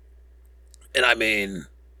And I mean,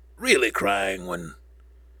 really crying when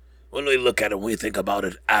we look at it, and we think about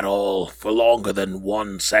it at all for longer than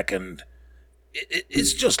 1 second.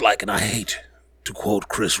 It's just like, and I hate to quote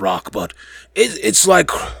Chris Rock, but it's like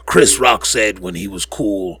Chris Rock said when he was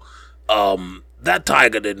cool. That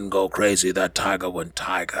tiger didn't go crazy. That tiger went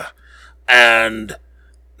tiger, and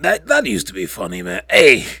that used to be funny, man.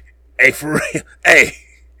 Hey, for real. Hey.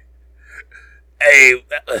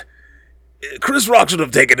 Chris Rock should have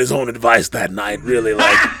taken his own advice that night. Really,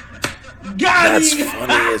 like that's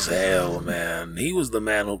funny as hell, man. He was the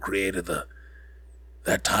man who created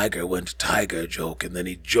that tiger went tiger joke, and then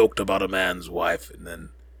he joked about a man's wife, and then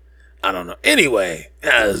I don't know. Anyway,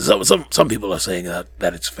 some people are saying that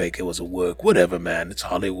it's fake. It was a work. Whatever, man. It's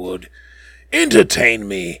Hollywood. Entertain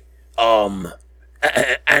me. And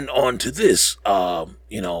on to this.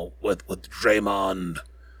 With Draymond.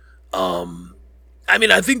 I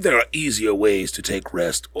mean, I think there are easier ways to take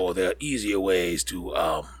rest, or there are easier ways to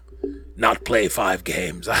not play 5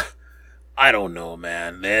 games. I don't know,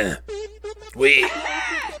 man.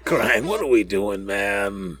 Crying. What are we doing,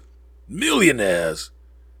 man? Millionaires,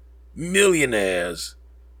 guys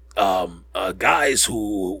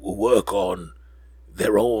who work on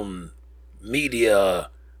their own media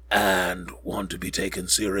and want to be taken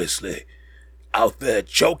seriously, out there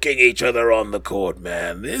choking each other on the court,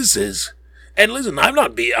 man. This is. And listen, I'm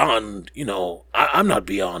not beyond, I'm not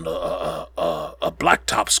beyond a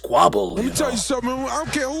blacktop squabble. Let me tell you something. I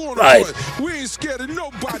don't care who on the Right. court. We ain't scared of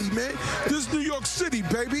nobody, man. This is New York City,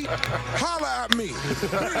 baby. Holla at me.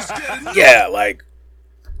 We ain't scared of nobody. Yeah, like,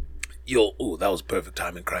 that was perfect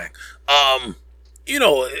timing, Crank.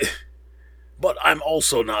 But I'm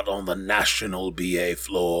also not on the national BA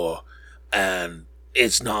floor, and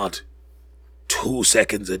it's not 2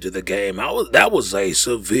 seconds into the game. That was a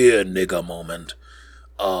severe nigga moment.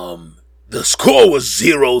 The score was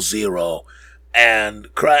 0-0,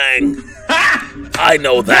 and Krang, I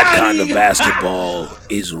know that kind of basketball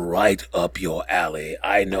is right up your alley.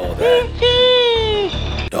 I know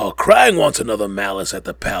that. Dog, Krang wants another Malice at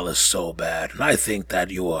the Palace so bad, and I think that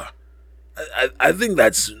I think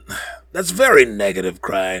that's very negative,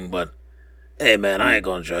 Krang, but hey, man, I ain't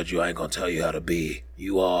gonna judge you. I ain't gonna tell you how to be.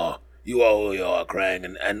 You are who you are,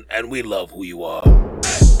 Krang, and we love who you are.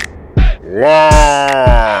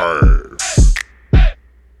 Live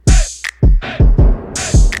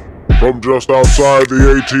from just outside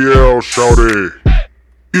the ATL, shouty,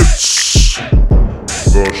 it's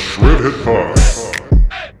the Shredhead Pod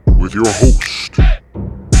with your host,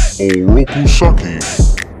 Oroku Saki,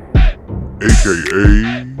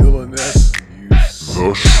 aka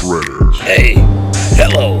the Shredder. Hey,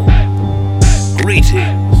 hello,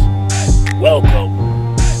 greetings, welcome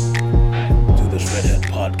to the Shredhead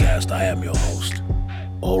Podcast. I am your host,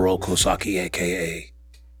 Oroku Saki, aka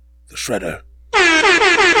the Shredder.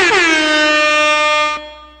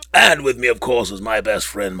 And with me, of course, is my best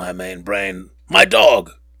friend, my main brain, my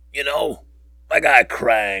dog, my guy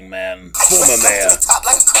Krang, man, former mayor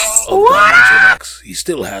of Dimension X. He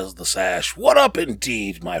still has the sash. What up,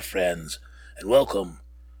 indeed, my friends, and welcome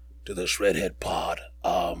to the Shredhead Pod.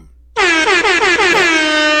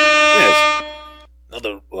 Yes,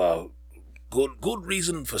 another good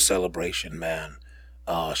reason for celebration, man.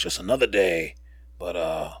 It's just another day, but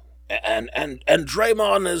and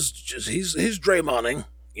Draymond is just he's Draymoning,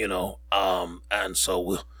 and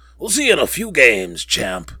so we'll see you in a few games,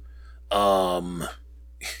 champ. Krang,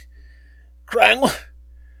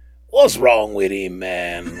 what's wrong with him,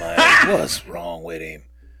 man? Like, what's wrong with him?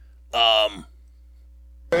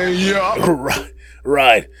 Yeah.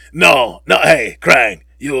 Right. No. Hey, Krang,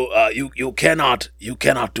 you cannot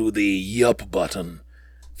do the yup button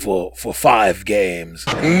for 5 games.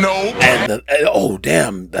 No. And oh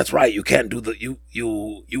damn, that's right. You can't do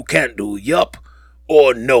you can't do yup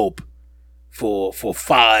or nope for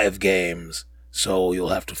 5 games. So you'll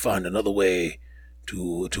have to find another way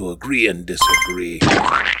to agree and disagree.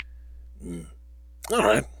 All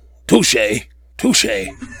right. Touche.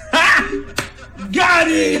 Got it.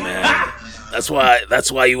 Hey, man. That's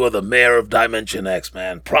why you are the mayor of Dimension X,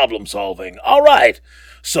 man. Problem solving. All right.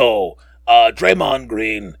 So, Draymond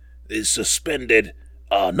Green is suspended,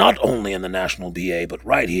 not only in the National BA, but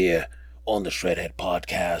right here on the Shredhead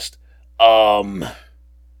Podcast. I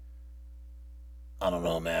don't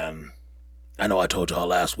know, man. I know I told y'all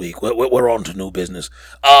last week. We're on to new business.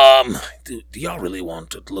 Do y'all really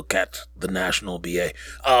want to look at the National BA?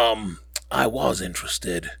 I was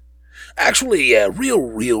interested. Actually, yeah,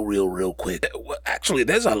 real quick. Actually,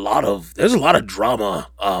 there's a lot of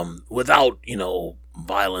drama, without,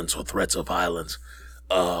 violence or threats of violence.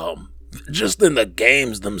 Just in the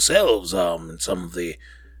games themselves, and some of the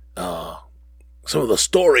some of the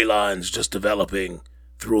storylines just developing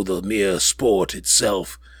through the mere sport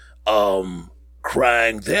itself.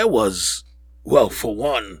 Crying, there was, well, for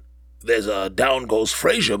one, there's a down goes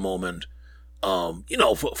Frazier moment.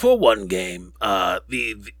 For one game,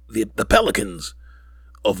 the Pelicans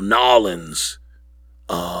of Nolans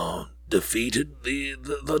defeated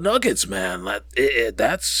the Nuggets, man.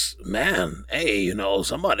 That's man. Hey,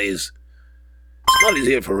 somebody's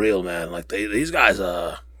here for real, man. Like these guys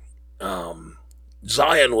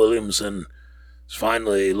Zion Williamson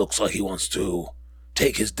finally looks like he wants to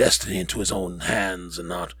take his destiny into his own hands and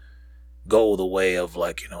not go the way of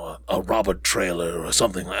a Robert Traylor or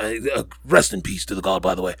something. Rest in peace to the god,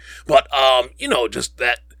 by the way. But just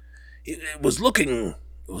that it was looking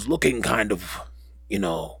kind of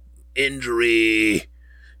injury.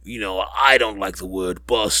 I don't like the word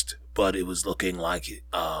bust, but it was looking like it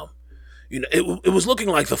was looking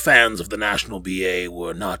like the fans of the National BA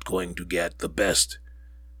were not going to get the best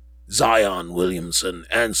Zion Williamson,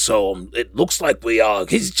 and so it looks like we are.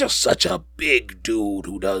 He's just such a big dude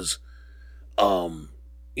who does,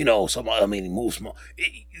 he moves small.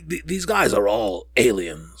 These guys are all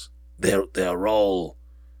aliens. They're all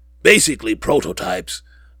basically prototypes,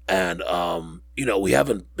 and we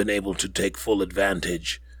haven't been able to take full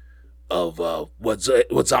advantage of what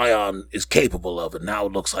Zion is capable of, and now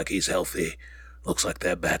it looks like he's healthy. Looks like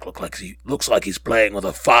they're back. Looks like he's playing with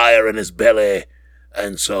a fire in his belly,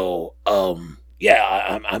 and so I'm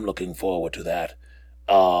looking forward to that.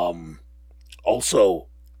 Also,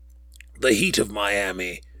 the Heat of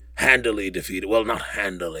Miami defeated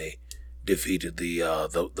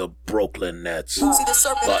the Brooklyn Nets. See the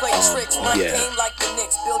serpent But, play tricks, run yeah. game like the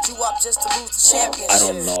Knicks, build you up just to lose the championship. I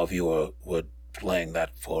don't know if you were playing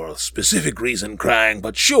that for a specific reason, Crying,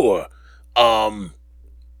 but sure.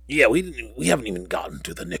 We haven't even gotten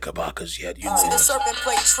to the Knickerbockers yet. See the serpent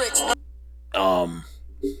play tricks.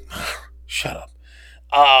 Shut up.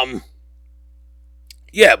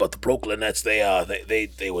 But the Brooklyn Nets,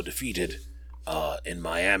 they were defeated in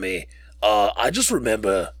Miami. I just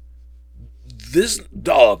remember this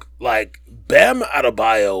dog, like Bam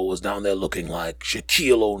Adebayo was down there looking like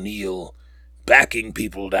Shaquille O'Neal, backing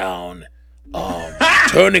people down,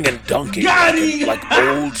 turning and dunking like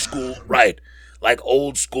old school, right? Like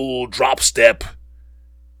old school drop step,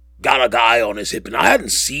 got a guy on his hip, and I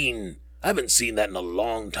haven't seen that in a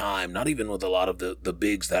long time. Not even with a lot of the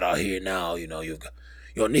bigs that are here now. You've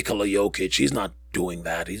got Nikola Jokic. He's not doing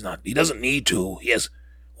that. He doesn't need to. He has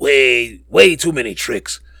way too many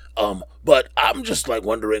tricks. But I'm just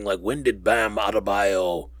wondering, when did Bam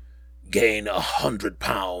Adebayo gain 100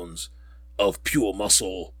 pounds of pure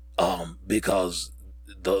muscle? Because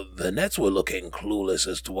the Nets were looking clueless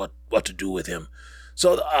as to what to do with him.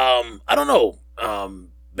 So I don't know.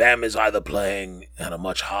 Bam is either playing at a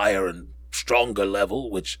much higher and stronger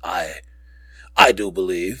level, which I do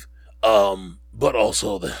believe. But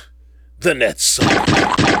also the Nets suck.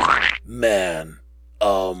 Man.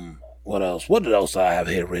 What else? What else do I have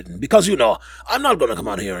here written? Because, I'm not going to come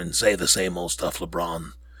out here and say the same old stuff.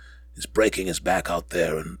 LeBron is breaking his back out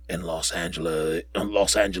there in Los Angeles,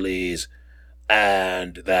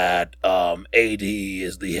 and that AD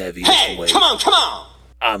is the heaviest weight. Come on!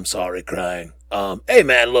 I'm sorry, Crying. Hey,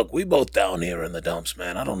 man, look, we both down here in the dumps,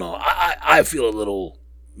 man. I don't know. I feel a little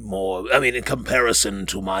more, in comparison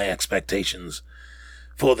to my expectations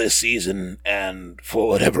for this season, and for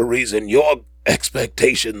whatever reason, your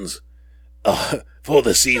expectations for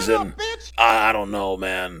the season, I don't know,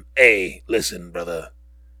 man. Hey, listen, brother,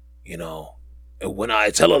 when I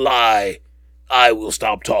tell a lie, I will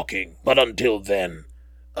stop talking, but until then,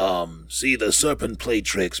 see the serpent play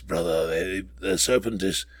tricks, brother. The serpent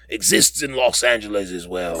exists in Los Angeles as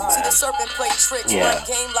well, man. See the serpent play tricks, Yeah. run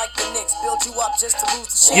game like the Knicks, build you up just to lose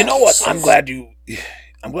the championship. You know what? I'm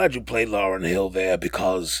glad you played Lauryn Hill there,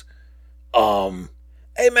 because,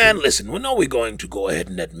 hey man, listen, when are we going to go ahead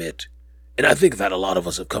and admit, and I think that a lot of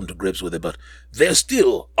us have come to grips with it, but there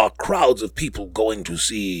still are crowds of people going to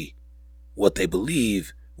see what they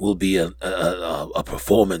believe will be a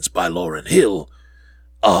performance by Lauryn Hill,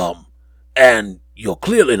 and you're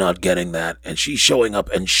clearly not getting that, and she's showing up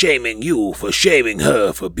and shaming you for shaming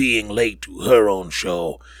her for being late to her own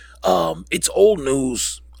show. It's old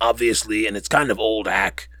news, obviously, and it's kind of old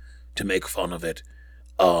act to make fun of it.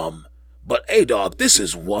 But hey, dog, this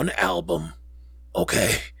is one album,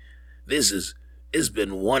 okay? It's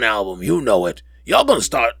been one album, you know it. Y'all gonna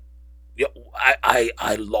start.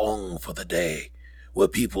 I long for the day where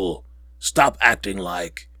people stop acting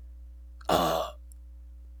like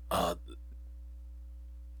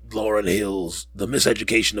Lauryn Hill's, the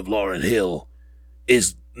miseducation of Lauryn Hill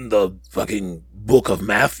is the fucking book of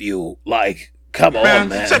Matthew. Like, Come on,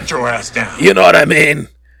 man. Sit your ass down. You know what I mean?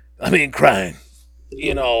 I mean, crying.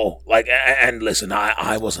 You know, like, and listen,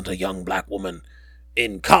 I wasn't a young black woman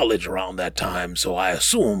in college around that time, so I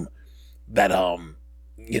assume that,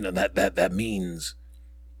 you know, that means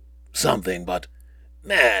something, but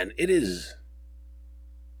man, it is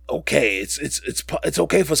okay. It's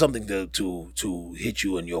okay for something to hit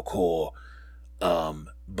you in your core,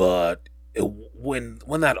 but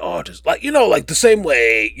when that artist, like, you know, like the same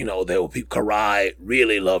way, you know, there were people. Karai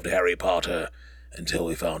really loved Harry Potter until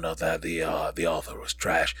we found out that the author was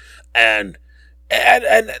trash, and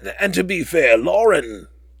to be fair, Lauren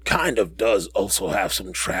kind of does also have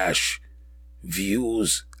some trash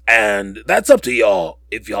views, and that's up to y'all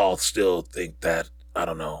if y'all still think that, I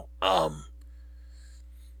don't know,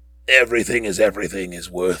 everything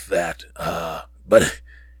is worth that, but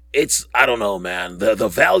it's, I don't know, man, the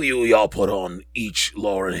value y'all put on each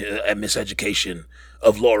Lauryn Hill and miseducation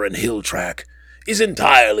of Lauryn Hill track is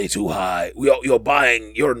entirely too high.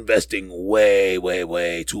 You're investing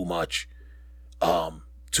way too much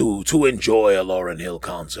to enjoy a Lauryn Hill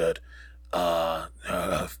concert.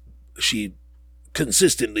 She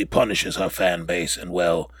consistently punishes her fan base, and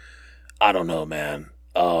well, I don't know, man.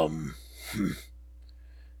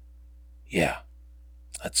 Yeah,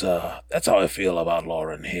 that's how I feel about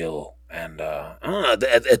Lauryn Hill, and I don't know.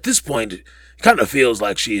 At this point, it kind of feels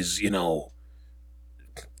like she's, you know,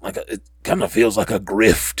 it kind of feels like a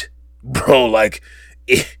grift, bro. Like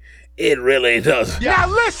it really does. Now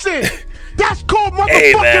listen, that's called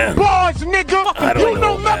motherfucking bars, nigga. I don't you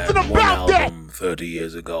know nothing man. about One album 30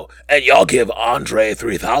 years ago, and y'all give Andre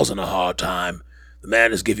 3000 a hard time. The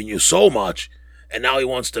man is giving you so much, and now he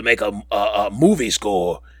wants to make a movie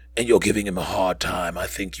score, and you're giving him a hard time. I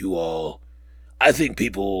think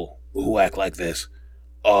people who act like this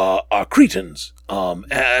are cretins.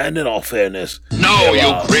 And in all fairness, No,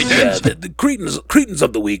 you cretins. the cretins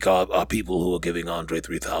of the week are people who are giving Andre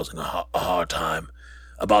 3000 a hard time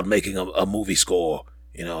about making a movie score.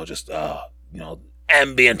 You know, just you know,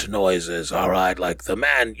 ambient noises. All right, like the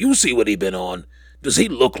man, you see what he been on. Does he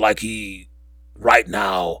look like he right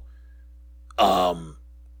now?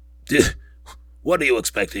 What are you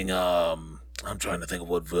expecting? I'm trying to think of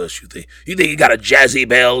what verse you think. You think he got a Jazzy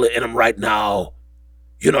Bell in him right now?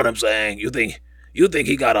 You know what I'm saying? You think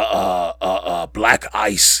he got a Black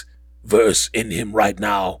Ice verse in him right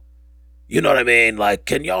now? You know what I mean? Like,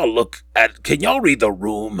 can y'all read the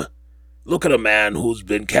room? Look at a man who's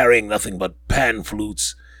been carrying nothing but pan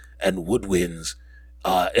flutes and woodwinds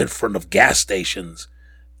in front of gas stations.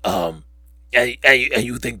 And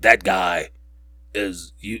you think that guy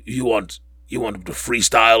is, you want him to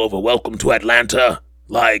freestyle over Welcome to Atlanta?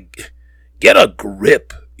 Like, get a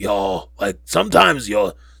grip, y'all. Like, sometimes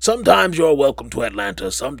you're welcome to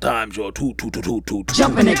Atlanta. Sometimes you're too.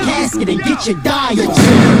 Jump in a casket and get your dials.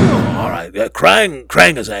 All right,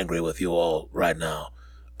 Krang is angry with you all right now.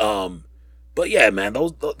 But yeah, man,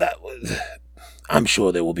 I'm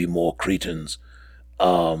sure there will be more cretins.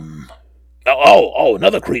 Another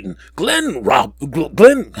cretin, Glenn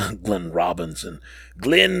Robinson,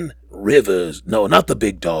 Glenn Rivers. No, not the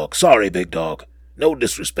big dog. Sorry, big dog. No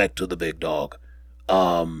disrespect to the big dog.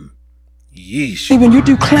 Yeesh. When you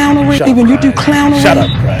do clownery, Shut up,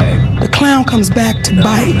 Craig. the clown comes back to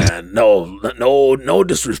bite. Man, no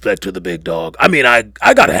disrespect to the big dog. I mean, I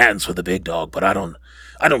got hands for the big dog, but I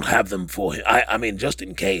don't have them for him. I mean, just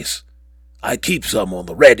in case, I keep some on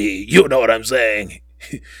the ready. You know what I'm saying?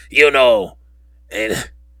 You know, ain't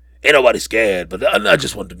nobody scared. But I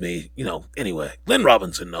just wanted me, you know. Anyway, Glenn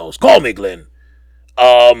Robinson knows. Call me Glenn.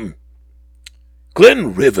 Glenn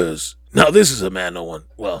Rivers. Now, this is a man no one.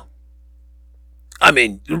 Well, I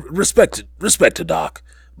mean, respect to Doc,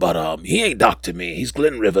 but he ain't Doc to me. He's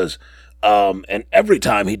Glenn Rivers. And every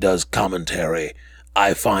time he does commentary,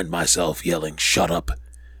 I find myself yelling "shut up"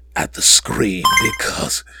 at the screen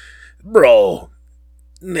because, bro,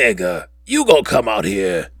 nigga, you gonna come out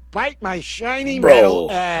here, Bite my shiny bro,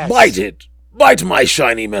 metal ass. bite my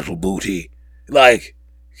shiny metal booty. Like,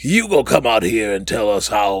 you gonna come out here and tell us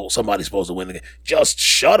how somebody's supposed to win the game? Just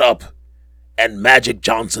shut up and Magic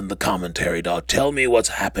Johnson the commentary, dog. Tell me what's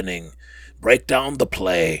happening. Break down the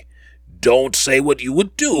play. Don't say what you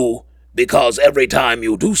would do, because every time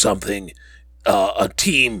you do something, a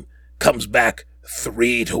team comes back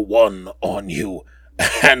 3-1 on you.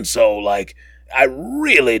 And so, like, I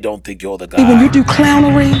really don't think you're the guy. When you do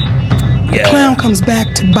clownery, the clown comes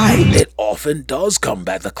back to bite. It often does come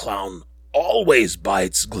back. The clown always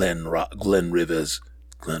bites. Glenn Rivers.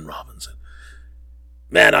 Glenn Robinson.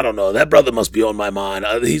 Man, I don't know. That brother must be on my mind.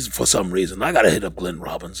 He's, for some reason, I gotta hit up Glenn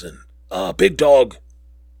Robinson. Big dog,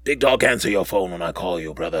 answer your phone when I call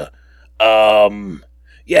you, brother.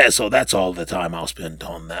 Yeah, so that's all the time I'll spend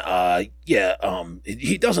on that.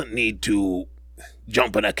 He doesn't need to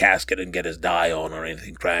jump in a casket and get his dye on or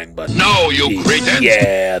anything, Krang, but... No, you cretin!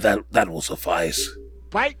 Yeah, that will suffice.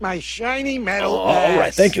 Bite my shiny metal All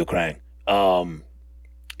right, thank you, Krang.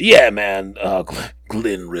 Yeah, man,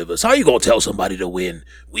 Glenn Rivers, how you gonna tell somebody to win?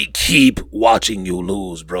 We keep watching you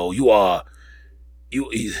lose, bro.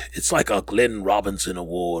 It's like a Glenn Robinson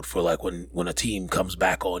award for like when a team comes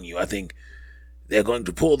back on you. I think they're going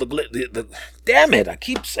to pull the damn it, I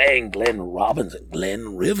keep saying Glenn Robinson,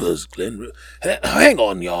 Glenn Rivers, hang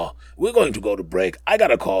on, y'all. We're going to go to break. I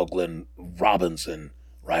gotta call Glenn Robinson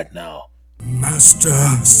right now. Master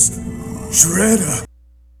Shredder.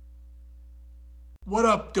 What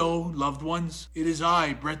up, Doe, loved ones? It is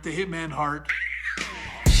I, Brett the Hitman Hart.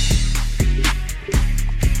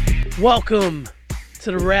 Welcome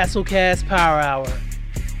to the Wrestlecast Power Hour.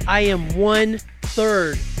 I am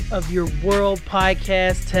 1/3 of your World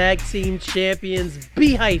Podcast Tag Team Champions,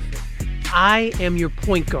 B-hyphen. I am your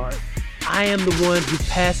point guard. I am the one who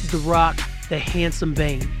passes the rock to Handsome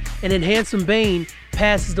Bane. And then Handsome Bane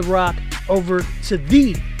passes the rock over to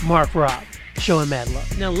the Mark Rob, showing mad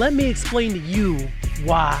love. Now let me explain to you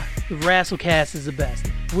why the Wrestlecast is the best.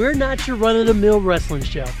 We're not your run-of-the-mill wrestling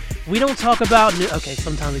show. We don't talk about news. Okay,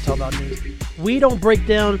 sometimes we talk about news. We don't break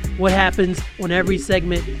down what happens on every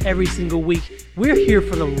segment every single week. We're here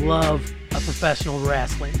for the love of professional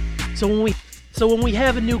wrestling. So when we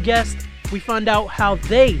have a new guest, we find out how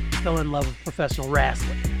they fell in love with professional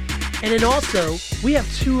wrestling. And then also, we have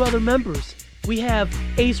two other members. We have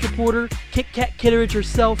Ace Reporter, Kit Kat Kitteridge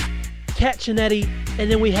herself, Kat Chinetti,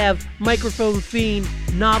 and then we have Microphone Fiend,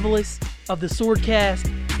 novelist of the Swordcast.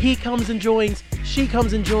 He comes and joins, she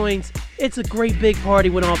comes and joins. It's a great big party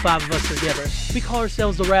when all five of us are together. We call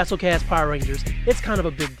ourselves the Wrestlecast Power Rangers. It's kind of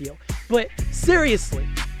a big deal. But seriously,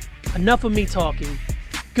 enough of me talking.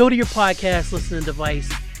 Go to your podcast listening device,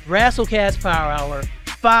 Wrestlecast Power Hour,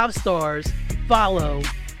 5 stars, follow,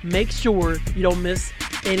 make sure you don't miss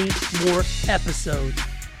any more episodes.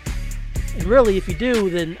 And really, if you do,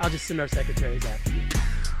 then I'll just send our secretaries after you.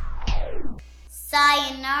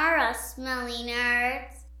 Sayonara, smelly nerds.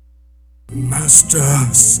 Master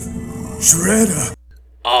Shredder.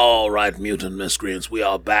 All right, mutant miscreants, we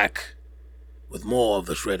are back with more of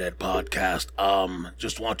the Shredhead podcast.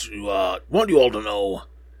 Just want you all to know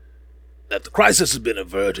that the crisis has been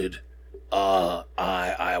averted.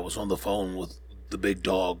 I was on the phone with the big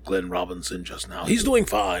dog, Glenn Robinson, just now. He's doing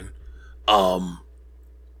fine. He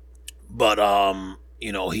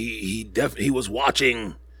was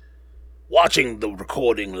watching the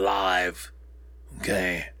recording live.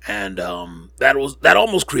 Okay, and that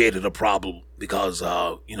almost created a problem because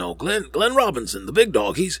Glenn Robinson, the big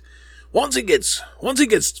dog, once he gets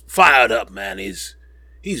fired up, man, he's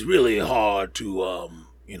really hard to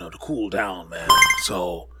to cool down, man.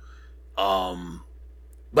 So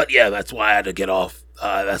but yeah, that's why I had to get off.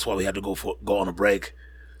 That's why we had to go on a break,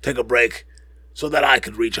 take a break, so that I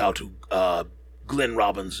could reach out to Glenn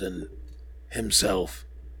Robinson himself.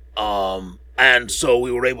 And so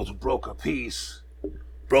we were able to broker peace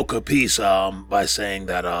by saying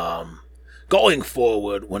that going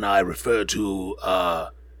forward, when I refer to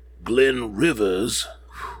Glenn Rivers,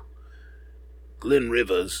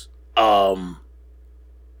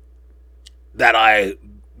 that I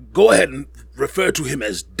go ahead and refer to him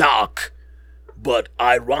as Doc, but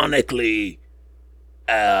ironically,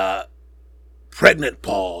 pregnant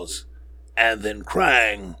pause, and then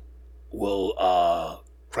Krang will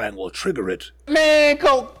trigger it. Man,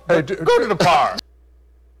 go to the bar.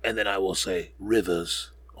 And then I will say Rivers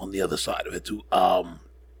on the other side of it too.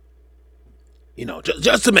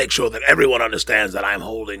 Just to make sure that everyone understands that I'm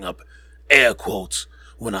holding up air quotes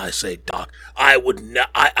when I say Doc.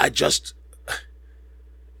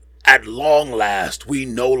 At long last, we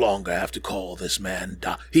no longer have to call this man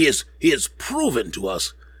Doc. He has proven to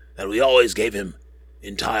us that we always gave him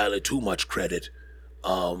entirely too much credit.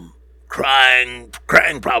 Krang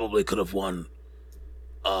probably could have won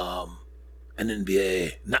an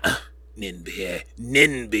NBA.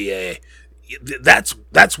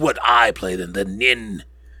 That's what I played in. The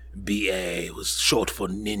NBA was short for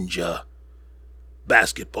Ninja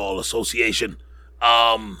Basketball Association.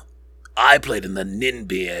 I played in the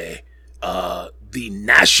NBA, the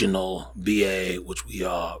National BA, which we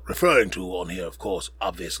are referring to on here, of course,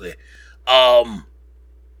 obviously.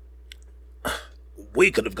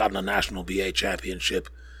 We could have gotten a National BA championship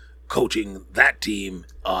coaching that team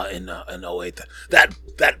in 08. That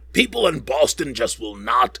people in Boston just will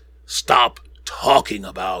not stop talking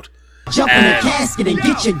about. Jump in the casket and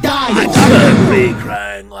get your dye on. I gotta agree,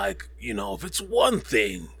 Krang. If it's one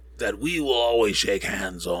thing that we will always shake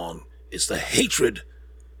hands on is the hatred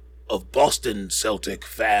of Boston Celtic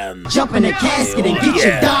fans. Jump in the casket and get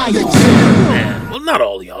your diet. Man, well, not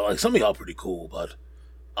all of y'all. Like, some of y'all pretty cool, but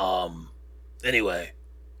anyway,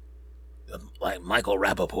 like Michael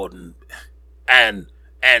Rappaport and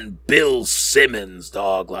Bill Simmons,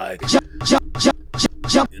 dog. Like, man.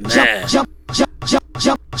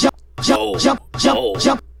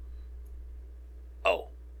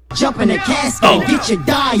 Jump in the casket and get your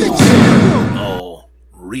diet. Oh,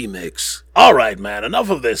 remix. All right, man. Enough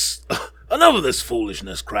of this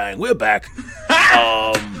foolishness, Krang. We're back.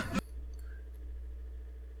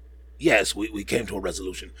 Yes, we came to a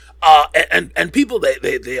resolution. And people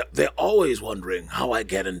they're always wondering how I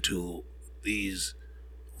get into these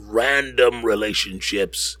random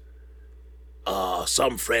relationships,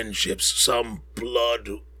 some friendships, some blood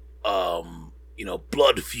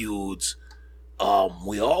feuds.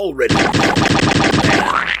 We already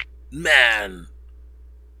man.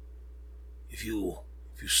 If you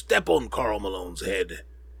step on Karl Malone's head,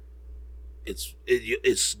 it's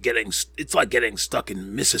like getting stuck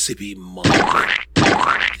in Mississippi mud.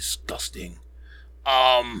 Disgusting.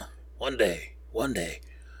 One day.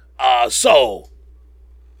 So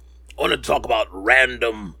I want to talk about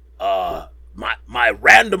random. My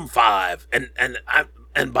random 5,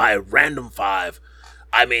 and by random 5,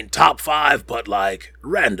 I mean top 5, but like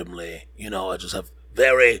randomly. I just have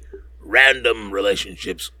very random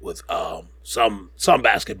relationships with some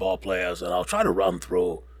basketball players, and I'll try to run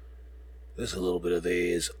through just a little bit of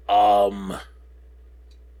these. My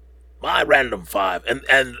random 5,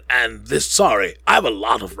 and this. Sorry, I have a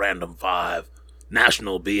lot of random 5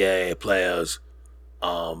 national BA players.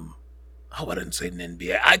 I didn't say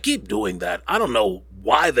NNBA. I keep doing that. I don't know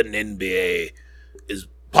why the NNBA is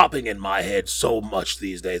popping in my head so much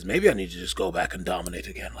these days. Maybe I need to just go back and dominate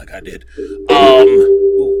again like I did.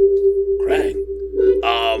 Krang.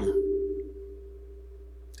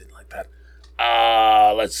 Didn't like that.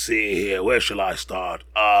 Let's see here. Where shall I start?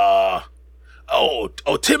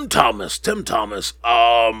 Tim Thomas.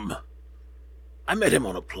 I met him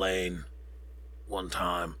on a plane one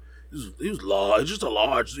time. He was large, just a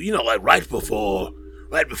large, like right before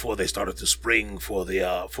they started to spring for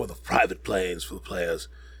the private planes for the players.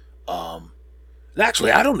 And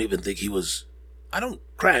actually, I don't even think he was.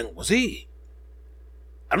 Krang, was he?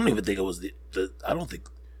 I don't even think it was I don't think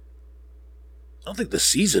the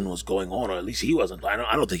season was going on, or at least he wasn't. I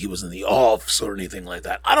don't think he was in the offs or anything like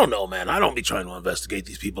that. I don't know, man. I don't be trying to investigate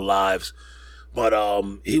these people's lives, but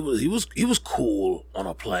he was cool on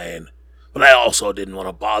a plane. But I also didn't want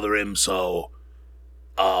to bother him, so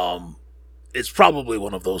it's probably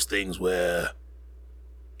one of those things where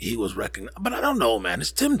he was recognized. But I don't know, man.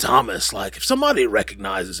 It's Tim Thomas. Like, if somebody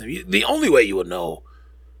recognizes him, the only way you would know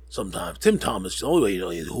sometimes, Tim Thomas, the only way you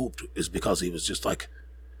know he hooped is because he was just like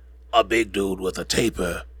a big dude with a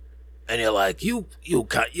taper. And you're like, you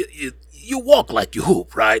walk like you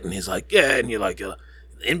hoop, right? And he's like, yeah. And you're like,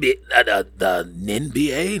 NBA, the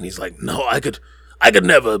NBA? And he's like, no, I could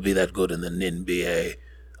never be that good in the NNBA.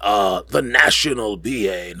 The national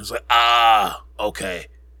BA. And it's like, okay.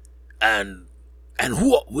 And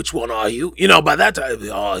which one are you? By that time,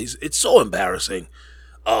 it's so embarrassing.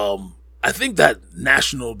 I think that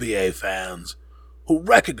national BA fans who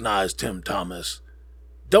recognize Tim Thomas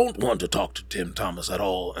don't want to talk to Tim Thomas at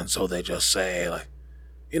all. And so they just say, like,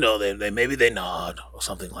 they nod or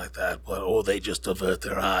something like that, or they just avert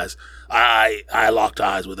their eyes. I locked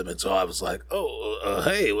eyes with him, and so I was like,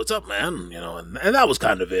 hey, what's up, man? And that was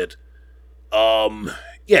kind of it.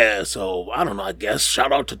 Yeah, so I don't know, I guess.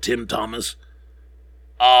 Shout out to Tim Thomas.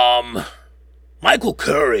 Michael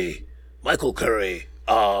Curry.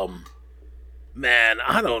 Man,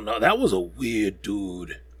 I don't know. That was a weird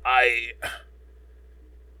dude.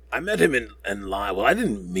 I met him in line. Well, I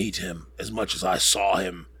didn't meet him as much as I saw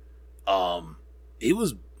him. He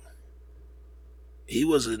was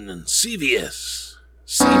in CVS.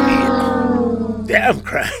 Damn,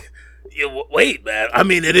 Craig. Wait, man. I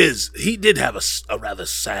mean, it is. He did have a rather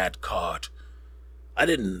sad card. I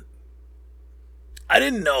didn't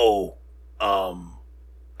know.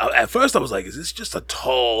 At first, I was like, is this just a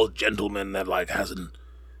tall gentleman that like has an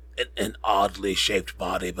oddly shaped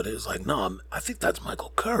body? But it was like, no, I think that's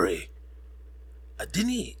Michael Curry. Didn't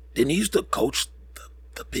he used to coach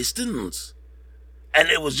the Pistons? And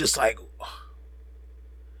it was just like,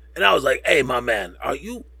 and I was like, hey, my man, are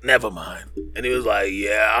you? Never mind. And he was like,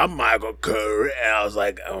 yeah, I'm Michael Curry. And I was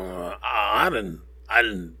like, I didn't.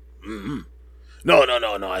 No.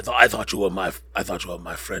 I thought you were my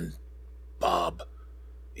friend, Bob.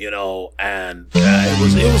 And it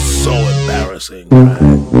was so embarrassing. Right?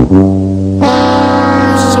 It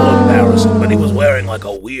was so wearing like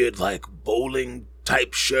a weird like bowling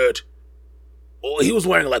type shirt. Or he was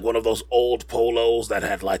wearing like one of those old polos that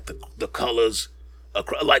had like the colors.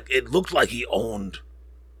 Like it looked like he owned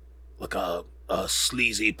like a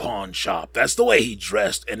sleazy pawn shop. That's the way he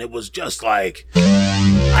dressed, and it was just like,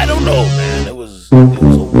 I don't know, man. It was a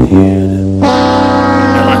weird. And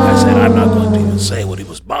like I said, I'm not going to even say what he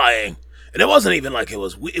was buying. And it wasn't even like it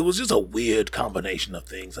was just a weird combination of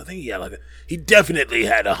things. I think he definitely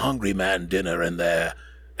had a hungry man dinner in there,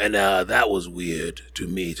 and that was weird to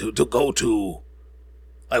me to go to.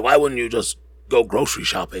 Like, why wouldn't you just go grocery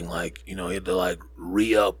shopping? Like, you had to like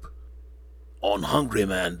re-up on hungry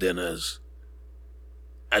man dinners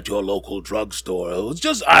at your local drugstore. It was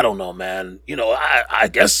just, I don't know, man. I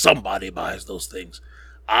guess somebody buys those things.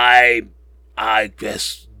 I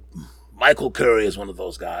guess Michael Curry is one of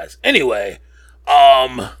those guys. Anyway,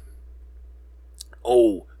 Tony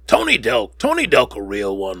Delk, a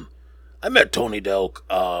real one. I met Tony Delk.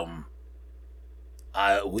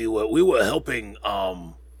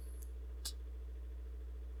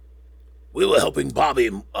 We were helping Bobby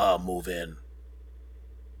move in.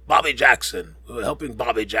 Bobby Jackson. We were helping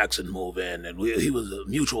Bobby Jackson move in, and he was a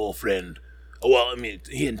mutual friend. Well, I mean,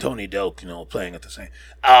 he and Tony Delk, playing at the same.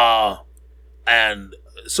 And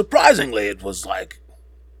surprisingly, it was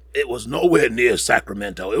nowhere near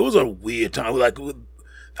Sacramento. It was a weird time. Like,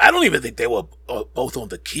 I don't even think they were both on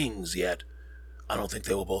the Kings yet. I don't think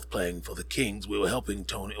they were both playing for the Kings. We were helping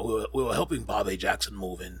we were helping Bobby Jackson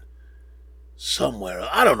move in somewhere.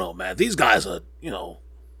 I don't know, man. These guys are,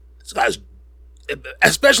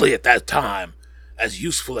 especially at that time, as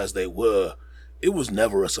useful as they were, it was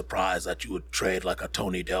never a surprise that you would trade like a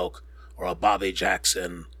Tony Delk or a Bobby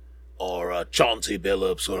Jackson or a Chauncey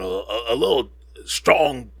Billups or a little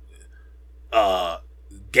strong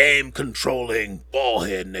game-controlling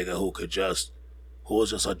ballhead nigga who was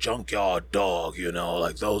just a junkyard dog,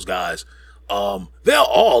 like those guys. They're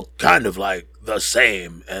all kind of like the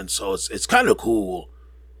same, and so it's kind of cool.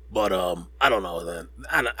 But I don't know. Then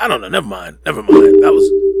I don't know. Never mind. That was,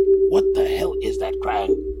 what the hell is that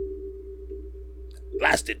crying?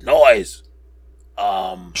 Blasted noise.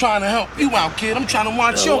 Trying to help you out, kid. I'm trying to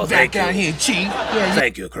watch your back out here, Chief. Yeah,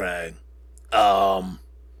 thank you, Craig.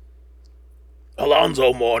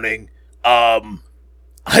 Alonzo Mourning.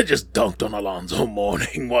 I just dunked on Alonzo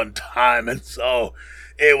Mourning one time, and so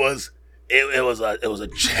it was a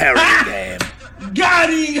charity game. Got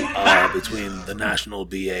him! Between the National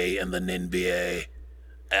BA and the NINBA,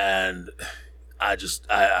 and I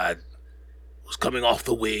was coming off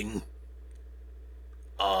the wing.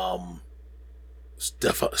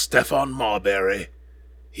 Stefan Marbury,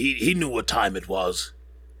 he knew what time it was.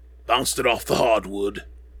 Bounced it off the hardwood,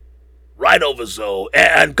 right over Zoe.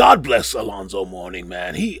 And God bless Alonzo Mourning,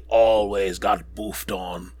 man. He always got boofed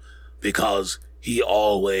on because he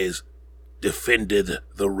always defended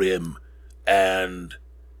the rim. And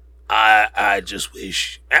I just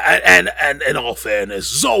wish, and in all fairness,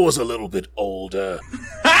 Zoe was a little bit older.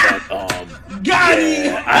 But got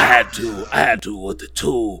him! I had to with the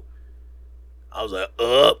two. I was like,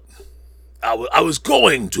 I was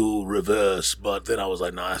going to reverse, but then I was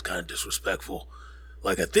like, nah, that's kind of disrespectful.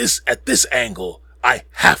 Like at this angle, I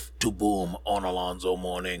have to boom on Alonzo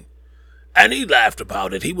Mourning. And he laughed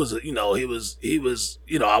about it. He was, I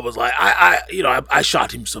was like, I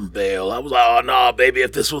shot him some bail. I was like, oh no, baby,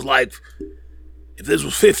 if this was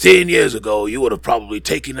 15 years ago, you would have probably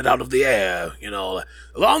taken it out of the air.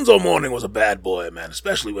 Alonzo Mourning was a bad boy, man,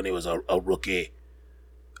 especially when he was a rookie.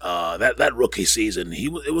 That rookie season,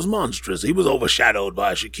 it was monstrous. He was overshadowed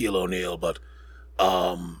by Shaquille O'Neal, but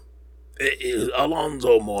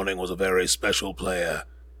Alonzo Mourning was a very special player.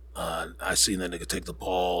 I seen that nigga take the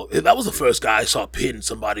ball. That was the first guy I saw pin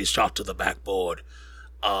somebody's shot to the backboard.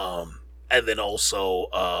 And then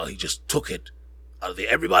also, he just took it out of the.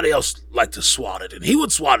 Everybody else liked to swat it, and he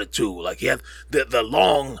would swat it too. Like he had the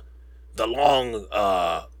long,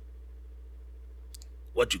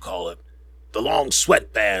 what you call it? The long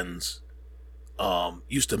sweatbands.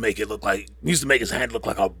 Used to make his hand look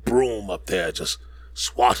like a broom up there, just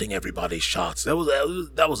swatting everybody's shots. That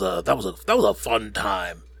was a fun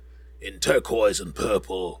time. In turquoise and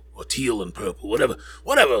purple, or teal and purple, whatever,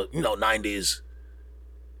 90s.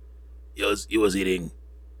 You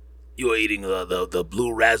were eating the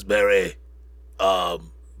blue raspberry,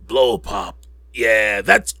 blow pop. Yeah,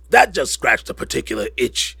 that just scratched a particular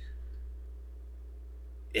itch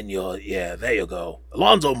in your, there you go.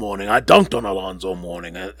 Alonzo Mourning, I dunked on Alonzo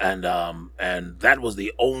Mourning, and that was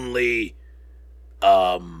the only,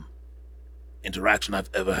 interaction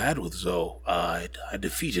I've ever had with Zoe. I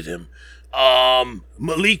defeated him.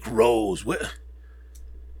 Malik Rose.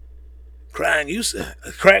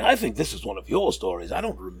 Krang, I think this is one of your stories. I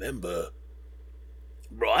don't remember.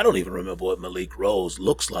 Bro, I don't even remember what Malik Rose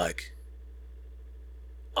looks like.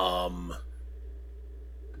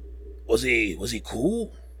 Was he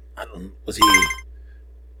cool? Was he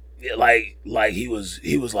like he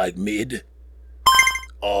was like mid?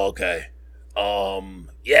 Oh, okay.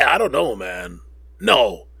 Yeah, I don't know, man.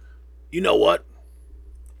 No. You know what?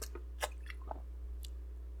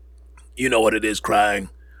 You know what it is, Crying?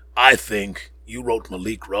 I think you wrote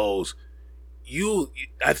Malik Rose.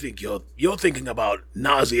 I think you're thinking about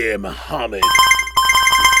Nazir Muhammad.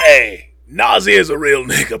 Hey, Nazir is a real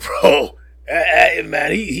nigga, bro. Hey,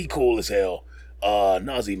 man, he cool as hell.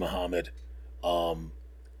 Nazir Muhammad.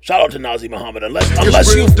 Shout out to Nazir Muhammad.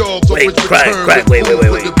 Unless you wait, Craig, wait.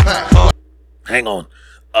 Hang on.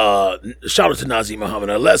 Shout out to Nazir Muhammad.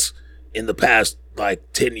 Unless in the past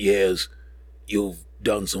like 10 years you've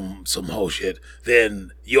done some whole shit,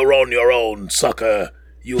 then you're on your own, sucker.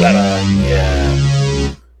 You gotta,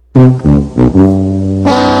 yeah. When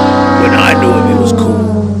I knew him, he was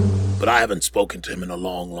cool, but I haven't spoken to him in a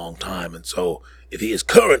long time, and so if he is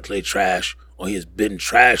currently trash, or he has been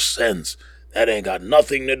trash since, that ain't got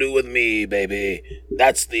nothing to do with me, baby.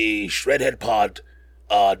 That's the Shredhead Pod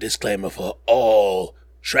disclaimer for all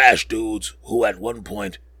trash dudes who at one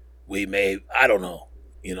point we may, I don't know,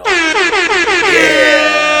 you know.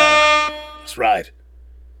 Yeah, that's right.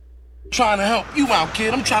 Trying to help you out,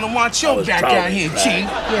 kid. I'm trying to watch your back out here, Chief.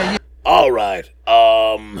 Yeah. All right.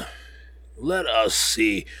 Let us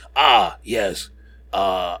see. Yes.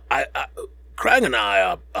 Krang and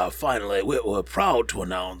I are finally, we're proud to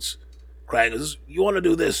announce, Krang, you want to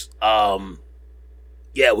do this?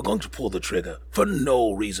 Yeah, we're going to pull the trigger for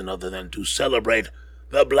no reason other than to celebrate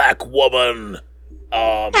the black woman.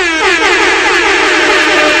 That's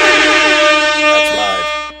right.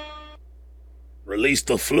 Release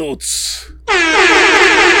the flutes. I'm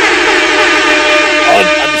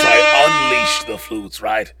sorry, unleash the flutes,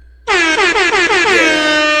 right? Yeah.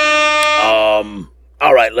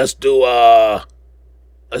 All right, let's do the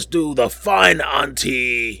Fine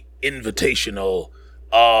Auntie Invitational.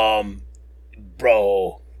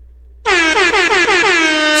 Bro. So,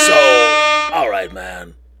 all right,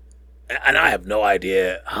 man. And I have no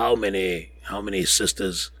idea how many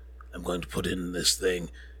sisters I'm going to put in this thing.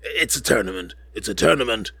 It's a tournament. It's a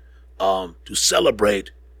tournament to celebrate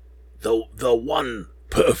the one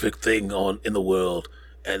perfect thing in the world,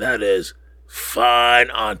 and that is fine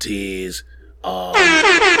aunties. That's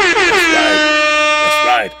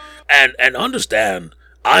right. And understand,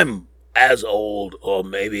 I'm as old, or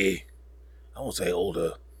maybe I won't say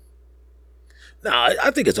older. No,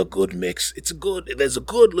 I think it's a good mix. There's a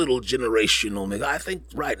good little generational mix. I think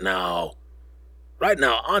right now,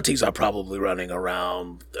 aunties are probably running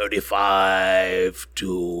around 35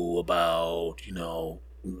 to about,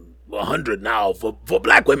 100 now. For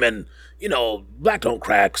black women, black don't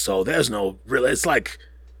crack, so there's no real, it's like,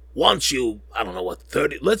 once you, I don't know what,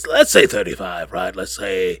 30, let's say 35, right? Let's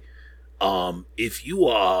say, if you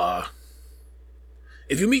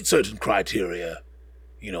meet certain criteria,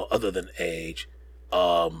 other than age,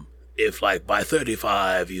 if like by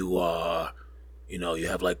 35 you are, you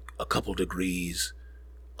have like a couple degrees,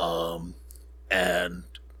 and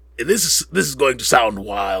this is going to sound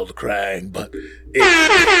wild, Krang, but hey,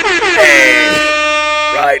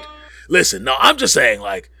 right? Listen, no, I'm just saying,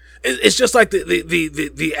 like, it's just like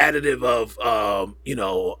the additive of,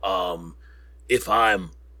 if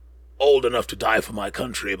I'm old enough to die for my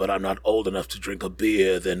country, but I'm not old enough to drink a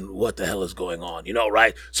beer, then what the hell is going on?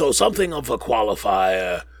 Right? So something of a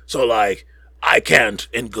qualifier. So, like, I can't,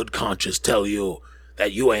 in good conscience, tell you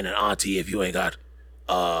that you ain't an auntie if you ain't got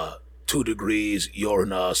 2 degrees, you're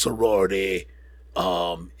in a sorority,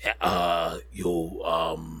 I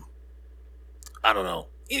don't know.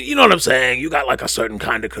 You know what I'm saying? You got like a certain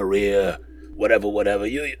kind of career, whatever.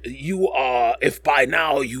 You are, if by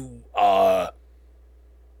now you are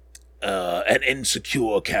an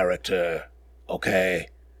insecure character, okay?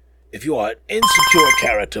 If you are an insecure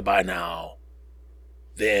character by now,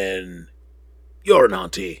 then you're an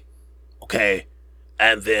auntie, okay?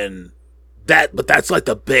 And then but that's like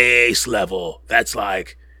the base level. That's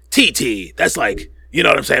like TT. That's like, you know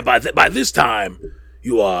what I'm saying? By this time,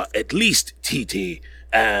 you are at least TT,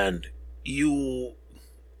 and you,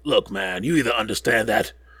 look, man, you either understand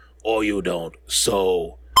that or you don't.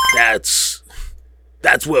 So that's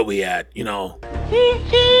where we at,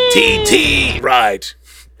 TT, right?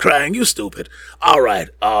 Crying, you stupid. All right.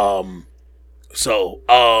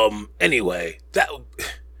 Anyway,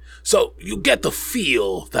 so you get the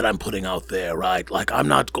feel that I'm putting out there, right? Like, I'm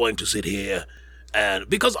not going to sit here and,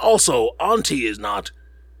 because also, auntie is not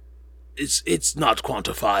it's not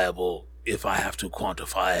quantifiable if I have to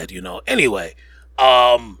quantify it, Anyway,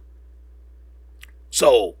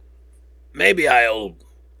 so maybe I'll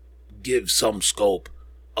give some scope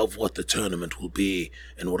of what the tournament will be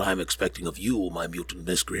and what I'm expecting of you, my mutant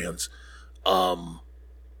miscreants. I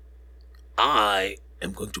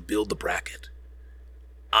am going to build the bracket.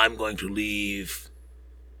 I'm going to leave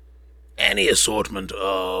any assortment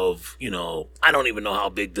of, I don't even know how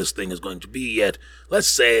big this thing is going to be yet. Let's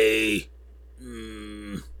say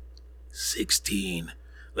 16.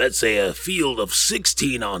 Let's say a field of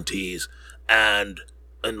 16 aunties, and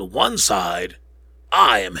on one side,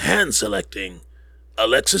 I am hand selecting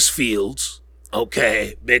Alexis Fields,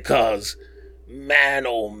 okay, because man,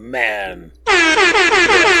 oh man, we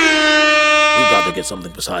got to get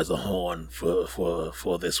something besides the horn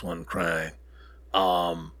for this one, crying.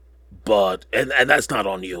 But and that's not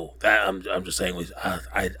on you. That I'm just saying.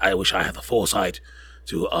 I wish I had the foresight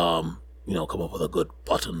to come up with a good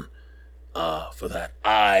button for that.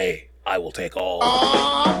 I will take all.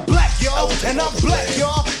 Black y'all, and I'm black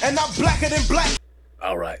y'all, and I'm blacker than black.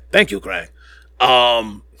 All right, thank you, Craig.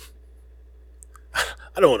 I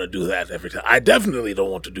don't want to do that every time. I definitely don't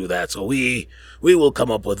want to do that. So we will come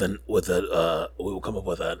up with an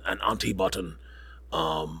auntie button.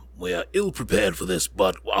 We are ill prepared for this,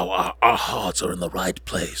 but our hearts are in the right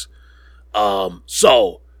place.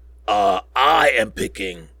 So I am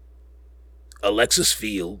picking Alexis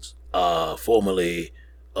Fields, formerly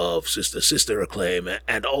of Sister Acclaim,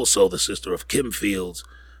 and also the sister of Kim Fields,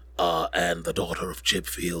 and the daughter of Chip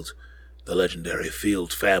Fields, the legendary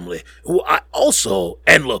Fields family, who I also,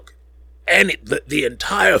 and look, and the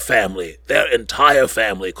entire family, their entire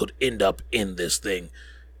family could end up in this thing.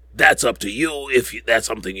 That's up to you if that's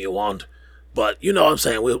something you want. But you know what I'm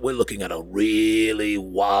saying? We're looking at a really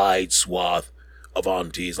wide swath of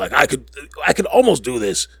aunties. Like I could almost do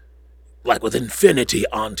this like with infinity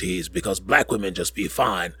aunties, because black women just be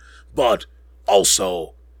fine, but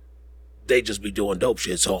also they just be doing dope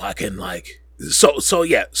shit. So I can so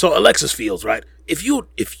Alexis Fields, right? If you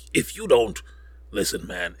don't listen,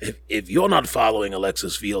 man, if you're not following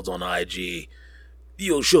Alexis Fields on IG,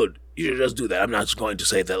 you should just do that. I'm not going to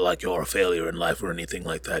say that like you're a failure in life or anything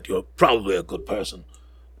like that. You're probably a good person.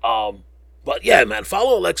 But yeah, man,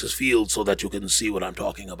 follow Alexis Fields so that you can see what I'm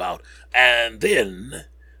talking about. And then,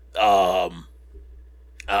 on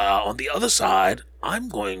the other side, I'm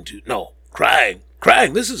going to,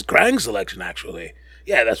 Krang, this is Krang's selection, actually.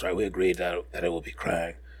 Yeah, that's right, we agreed that it will be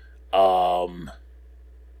Krang.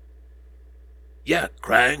 Yeah,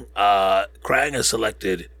 Krang has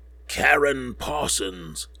selected Karen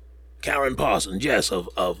Parsons, yes,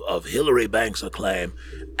 of Hillary Banks' Acclaim.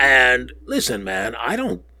 And listen, man, I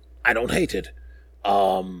don't hate it.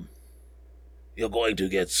 You're going to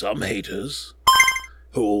get some haters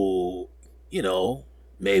who,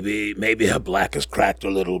 maybe her black is cracked a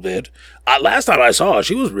little bit. Last time I saw her,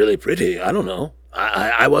 she was really pretty. I don't know.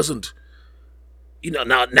 I wasn't,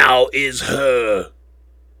 now is her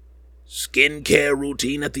skincare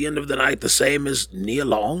routine at the end of the night the same as Nia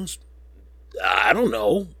Long's? I don't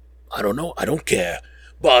know. I don't care.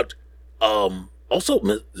 But also,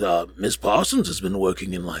 Miss Parsons has been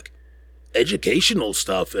working in educational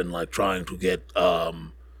stuff and trying to get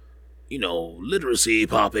literacy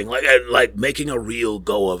popping, and making a real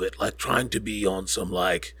go of it, trying to be on some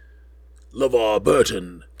LeVar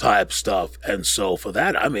Burton type stuff. And so for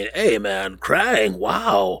that, I mean, hey man, Krang,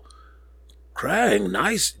 wow. Krang,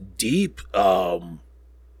 nice, deep,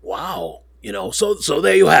 wow. So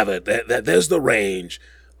there you have it. There's the range.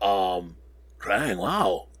 Krang,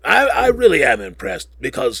 wow. I really am impressed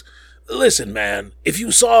because, listen, man, if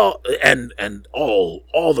you saw, and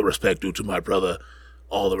all the respect due to my brother,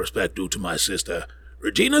 all the respect due to my sister,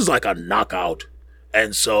 Regina's like a knockout.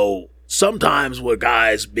 And so sometimes where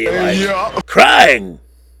guys be like, Krang,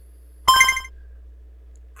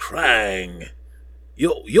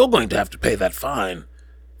 you're going to have to pay that fine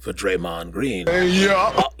for Draymond Green.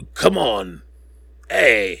 Come on.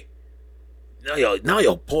 Hey. Now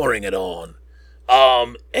you're pouring it on.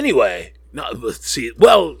 Anyway, no,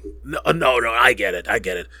 I get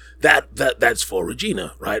it. That's for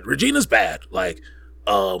Regina, right? Regina's bad.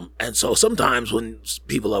 And so sometimes when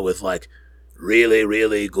people are with really,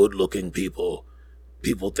 really good looking people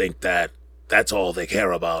think that that's all they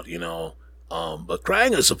care about, but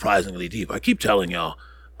Krang is surprisingly deep. I keep telling y'all,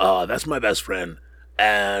 that's my best friend.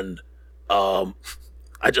 And,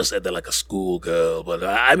 I just said that like a schoolgirl, but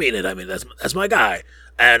I mean it. That's my guy.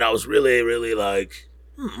 And I was really, really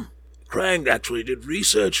Krang actually did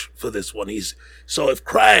research for this one. So if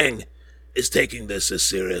Krang is taking this as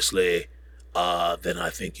seriously, then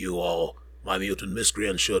I think you all, my mutant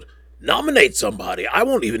miscreants, should nominate somebody. I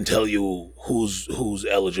won't even tell you who's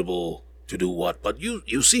eligible to do what, but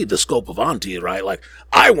you see the scope of Auntie, right? Like,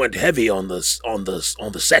 I went heavy on the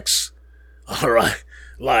sex. All right,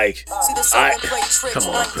 like come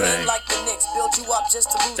on, Craig.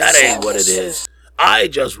 That ain't what it is. I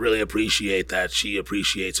just really appreciate that she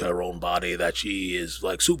appreciates her own body, that she is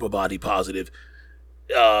like super body positive.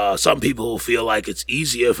 Some people feel like it's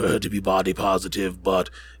easier for her to be body positive, but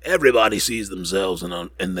everybody sees themselves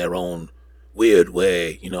in their own weird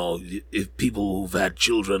way. You know, if people who've had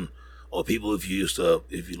children, or people if you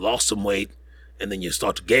lost some weight and then you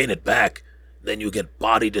start to gain it back, then you get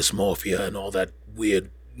body dysmorphia and all that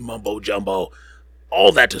weird mumbo jumbo.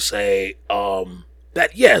 All that to say, that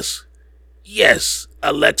yes,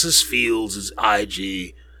 Alexis Fields'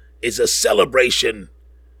 IG is a celebration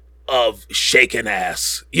of shaking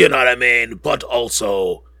ass. You know what I mean? But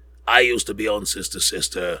also, I used to be on Sister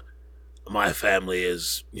Sister. My family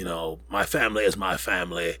is my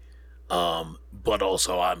family. But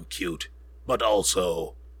also I'm cute. But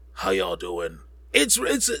also, how y'all doing? It's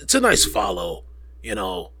a nice follow, you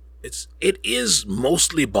know. It is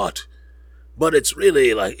mostly butt, but it's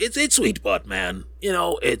really like it's sweet butt, man. You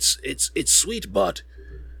know, it's sweet butt.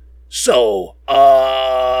 So,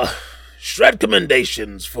 shred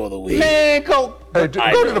commendations for the week. Man, go to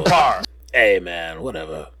the bar. Hey, man,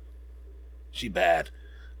 whatever. She bad.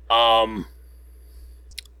 All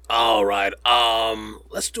right.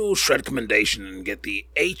 Let's do shred commendation and get the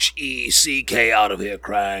HECK out of here,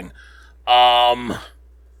 crying. All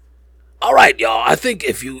right, y'all. I think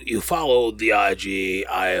if you followed the IG,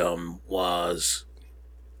 I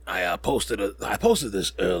posted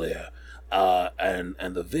this earlier,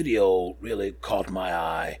 and the video really caught my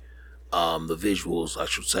eye. The visuals, I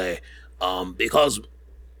should say, because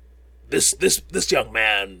this young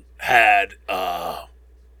man had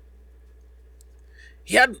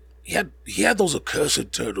he had those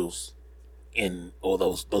accursed turtles or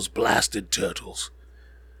those blasted turtles,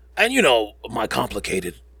 and you know my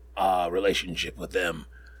complicated relationship with them,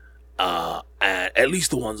 and at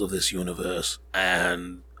least the ones of this universe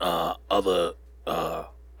and other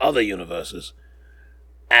universes.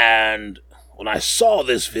 And when I saw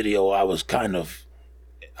this video, I was kind of,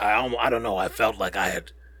 I don't know, I felt like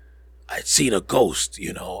I'd seen a ghost,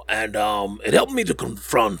 you know, and it helped me to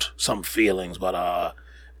confront some feelings. But I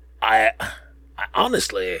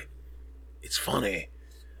honestly, it's funny.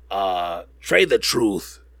 Trade the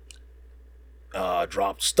Truth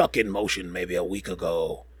dropped Stuck in Motion maybe a week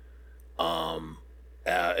ago.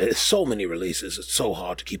 It's so many releases, it's so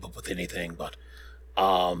hard to keep up with anything, but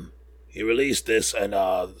he released this, and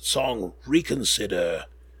the song Reconsider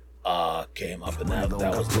came up, and that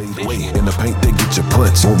was the way in the paint they get your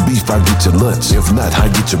punch. On beef I get your lunch, if not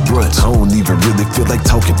I get your brunch. I don't even really feel like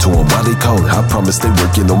talking to them. Why they calling? I promise they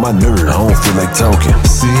working on my nerve. I don't feel like talking.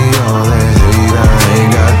 See all that hate, I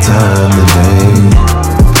ain't got time today.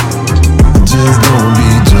 Just don't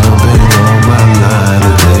be jumping on my line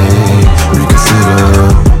today.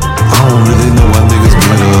 Reconsider. I don't really know why niggas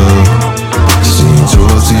beat up. She ain't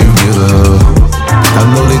yours till you get up. I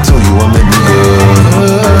know they told you I'm that nigga.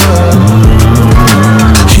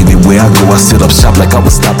 Anywhere I go, I sit up shop like I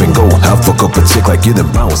was stop and go. I fuck up a chick like it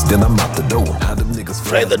and bounce, then I'm out the door. How them niggas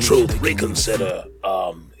Trade the Truth, Reconsider.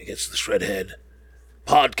 It gets the Shredhead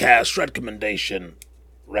podcast shred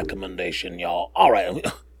recommendation, y'all. All right.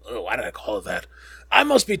 Oh, why did I call it that? I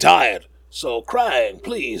must be tired. So, crying,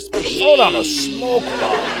 please, throw down a smoke bomb.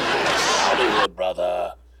 Hollywood,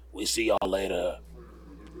 brother. We see y'all later.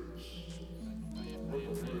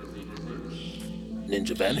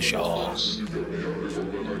 Ninja Vanish, y'all. Some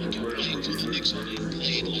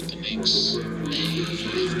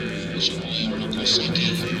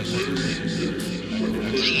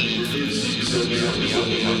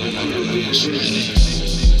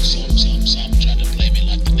try to play me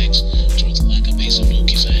like the Knicks. Trotting like a piece of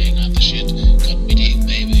Nuki saying I'm the shit. Cut me deep,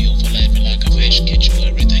 baby, you'll fillet me like a fish. Get you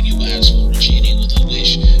everything you ask for, a genie with a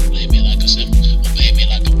wish. Play me like a simp, or pay me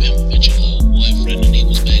like a pimp. But your little boyfriend and he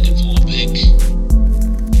was begging for a pic.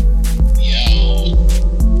 Yo,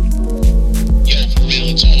 for real,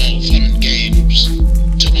 it's all fun and games.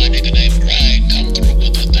 To my nigga named Craig, come through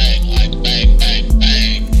with a thing like bang, bang,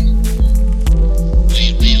 bang.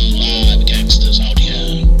 We real live gangsters out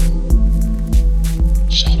here.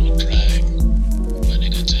 Shout out Craig. My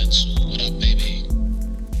nigga Tetsu, what up, baby?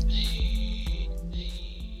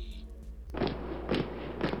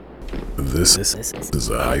 This is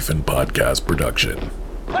a Hyphen Podcast production.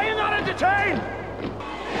 Are you not entertained?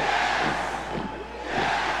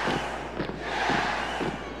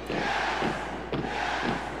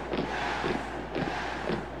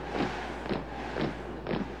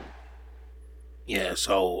 Yeah,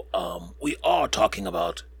 so we are talking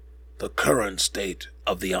about the current state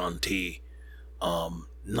of the auntie,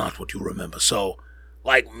 not what you remember. So,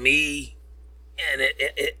 like me, and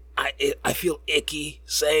I feel icky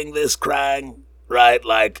saying this, Krang, right?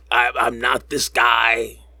 Like I'm not this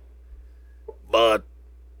guy, but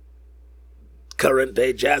current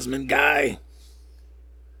day Jasmine guy.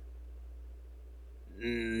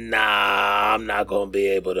 Nah, I'm not gonna be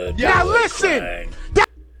able to. Now listen. Krang.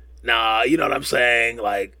 Nah, you know what I'm saying?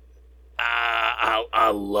 Like,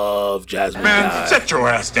 I love Jasmine. Man, guy. sit your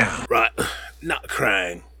ass down. Right. Not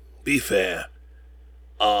Krang. Be fair.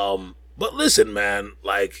 But listen, man,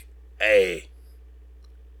 like, hey,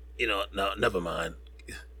 you know, no, never mind.